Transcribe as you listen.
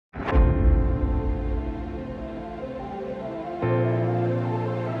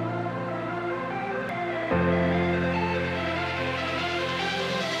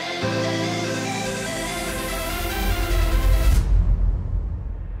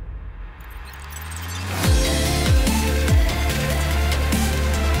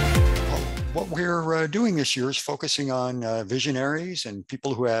we're doing this year is focusing on visionaries and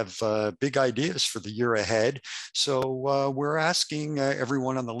people who have big ideas for the year ahead. So we're asking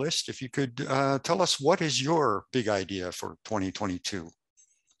everyone on the list if you could tell us, what is your big idea for 2022?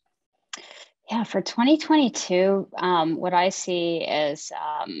 Yeah, for 2022, what I see is,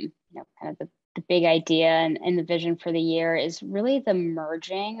 kind of the big idea and the vision for the year is really the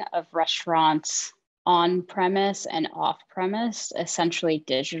merging of restaurants on-premise and off-premise, essentially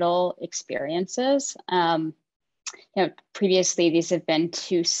digital experiences. Previously these have been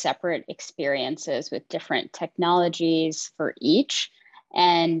two separate experiences with different technologies for each.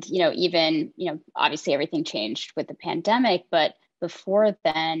 And, obviously everything changed with the pandemic, but before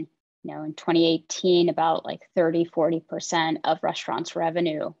then, in 2018, about like 30–40% of restaurants'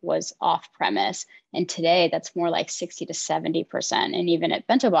 revenue was off premise. And today that's more like 60 to 70%. And even at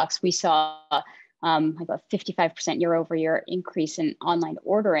Bento Box, we saw like a 55% year-over-year increase in online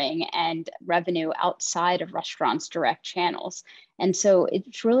ordering and revenue outside of restaurants' direct channels. And so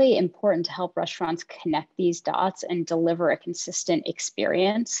it's really important to help restaurants connect these dots and deliver a consistent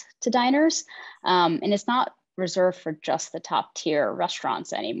experience to diners. And it's not reserved for just the top tier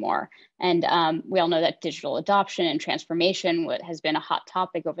restaurants anymore. And we all know that digital adoption and transformation has been a hot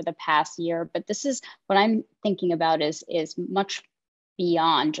topic over the past year, but this is what I'm thinking about is much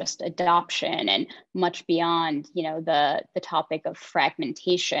beyond just adoption and much beyond, the topic of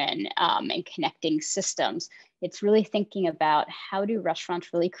fragmentation and connecting systems. It's really thinking about how do restaurants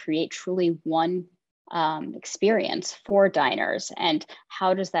really create truly one experience for diners, and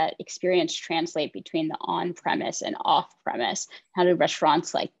how does that experience translate between the on-premise and off-premise? How do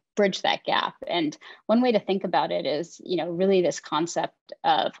restaurants bridge that gap? And one way to think about it is, really this concept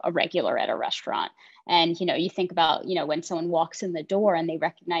of a regular at a restaurant. And, you think about, when someone walks in the door and they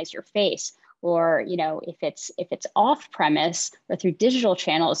recognize your face, or, if it's off premise or through digital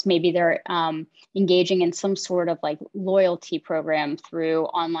channels, maybe they're engaging in some sort of loyalty program through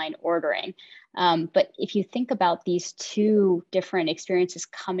online ordering. But if you think about these two different experiences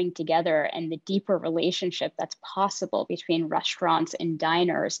coming together and the deeper relationship that's possible between restaurants and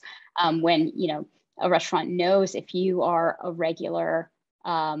diners, when, a restaurant knows if you are a regular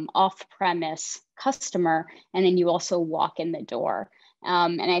off-premise customer, and then you also walk in the door.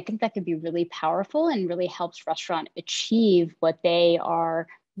 And I think that could be really powerful and really helps restaurant achieve what they are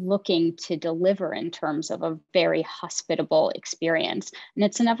looking to deliver in terms of a very hospitable experience. And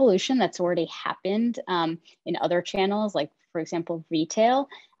it's an evolution that's already happened in other channels, like, for example, retail.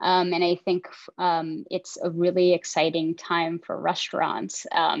 And I think it's a really exciting time for restaurants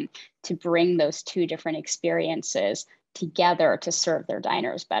to bring those two different experiences together to serve their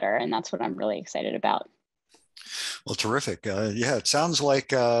diners better. And that's what I'm really excited about. Well, terrific. Yeah, it sounds like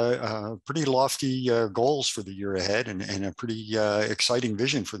pretty lofty goals for the year ahead, and a pretty exciting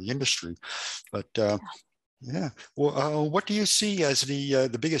vision for the industry. But yeah, well, what do you see as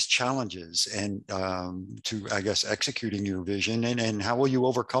the biggest challenges and to, I guess, executing your vision, and how will you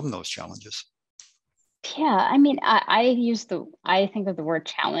overcome those challenges? Yeah, I mean, I think of the word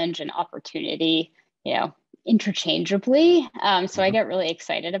challenge and opportunity, interchangeably. So I get really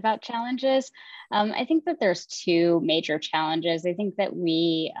excited about challenges. I think that there's two major challenges. I think that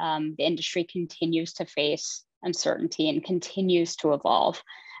the industry continues to face uncertainty and continues to evolve.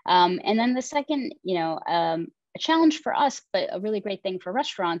 And then the second, a challenge for us, but a really great thing for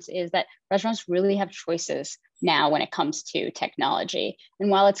restaurants, is that restaurants really have choices now when it comes to technology. And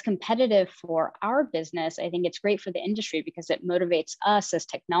while it's competitive for our business, I think it's great for the industry because it motivates us as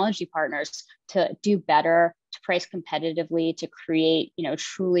technology partners to do better, to price competitively, to create,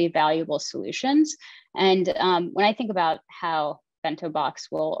 truly valuable solutions. And when I think about how Bento Box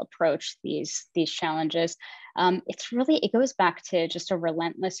will approach these challenges, it goes back to just a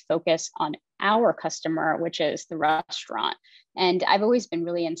relentless focus on our customer, which is the restaurant. And I've always been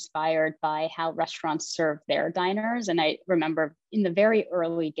really inspired by how restaurants serve their diners. And I remember in the very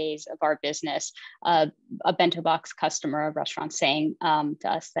early days of our business, a Bento Box customer of restaurants saying to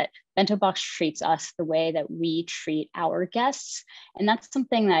us that Bento Box treats us the way that we treat our guests. And that's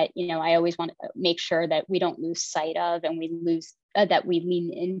something that, I always want to make sure that we don't lose sight of, and that we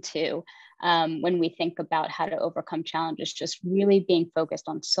lean into when we think about how to overcome challenges, just really being focused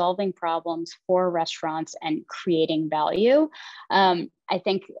on solving problems for restaurants and creating value. I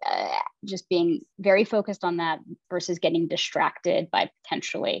think just being very focused on that versus getting distracted by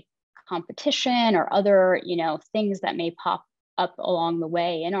potentially competition or other, things that may pop up along the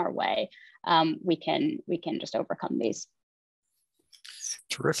way in our way, we can just overcome these.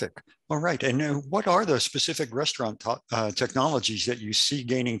 Terrific. All right. And what are the specific restaurant technologies that you see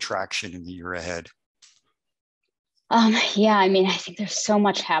gaining traction in the year ahead? Yeah, I mean, I think there's so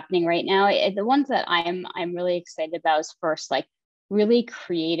much happening right now. The ones that I'm really excited about is first, like really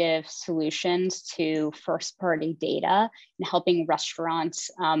creative solutions to first party data and helping restaurants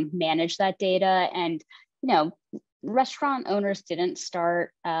manage that data. And restaurant owners didn't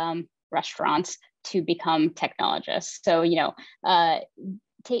start restaurants to become technologists. So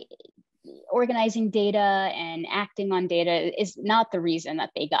take organizing data and acting on data is not the reason that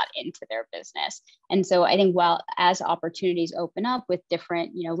they got into their business. And so I think while as opportunities open up with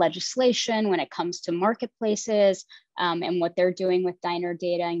different, legislation when it comes to marketplaces and what they're doing with diner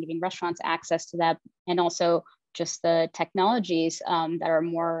data and giving restaurants access to that, and also just the technologies that are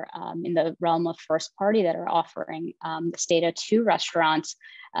more in the realm of first party that are offering this data to restaurants,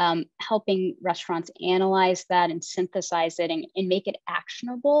 helping restaurants analyze that and synthesize it and make it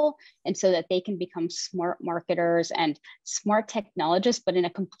actionable, and so that they can become smart marketers and smart technologists, but in a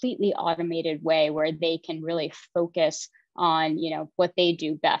completely automated way where they can really focus on what they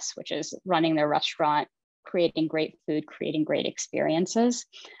do best, which is running their restaurant, creating great food, creating great experiences.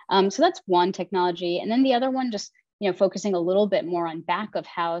 So that's one technology. And then the other one, just focusing a little bit more on back of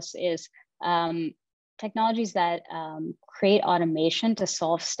house, is technologies that create automation to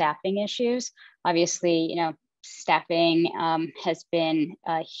solve staffing issues. Obviously, staffing has been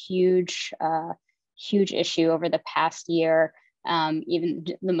a huge issue over the past year. Even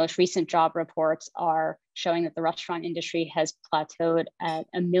the most recent job reports are showing that the restaurant industry has plateaued at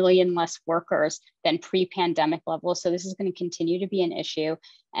 1 million less workers than pre-pandemic levels. So this is going to continue to be an issue.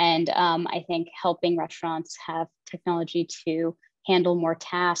 And I think helping restaurants have technology to handle more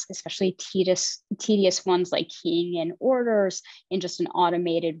tasks, especially tedious ones like keying in orders in just an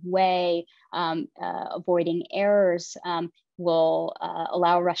automated way, avoiding errors, will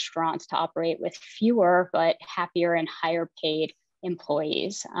allow restaurants to operate with fewer but happier and higher paid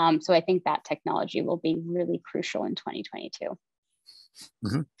employees. So I think that technology will be really crucial in 2022.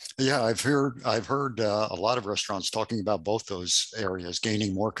 Mm-hmm. Yeah, I've heard a lot of restaurants talking about both those areas,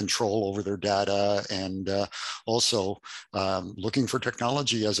 gaining more control over their data, and also looking for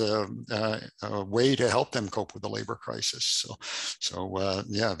technology as a way to help them cope with the labor crisis. So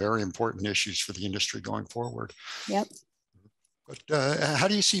yeah, very important issues for the industry going forward. Yep. But how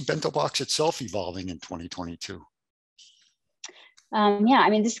do you see Bento Box itself evolving in 2022? Yeah, I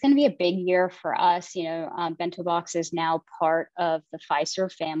mean, this is going to be a big year for us. Bento Box is now part of the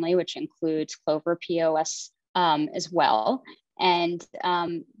Fiserv family, which includes Clover POS as well. And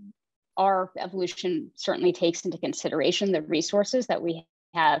our evolution certainly takes into consideration the resources that we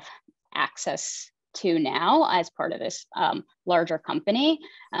have access to now as part of this larger company.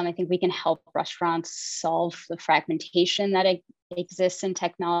 I think we can help restaurants solve the fragmentation that exists in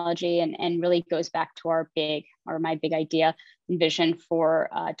technology, and really goes back to my big idea and vision for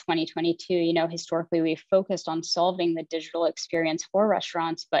 2022. Historically, we've focused on solving the digital experience for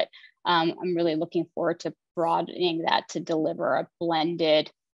restaurants, but I'm really looking forward to broadening that to deliver a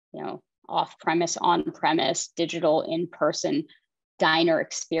blended, off-premise, on-premise, digital, in-person diner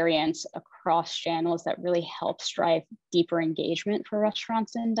experience across channels that really helps drive deeper engagement for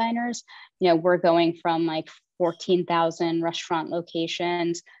restaurants and diners. We're going from like 14,000 restaurant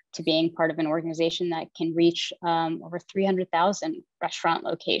locations to being part of an organization that can reach over 300,000 restaurant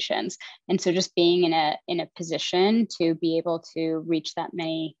locations. And so just being in a position to be able to reach that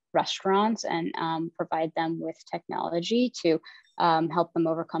many restaurants and provide them with technology to help them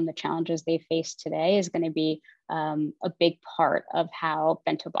overcome the challenges they face today is going to be a big part of how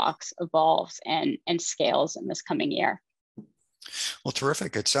Bento Box evolves and scales in this coming year. Well,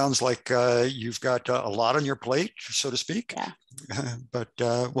 terrific. It sounds like you've got a lot on your plate, so to speak. Yeah. But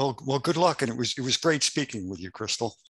well, good luck. And it was great speaking with you, Crystal.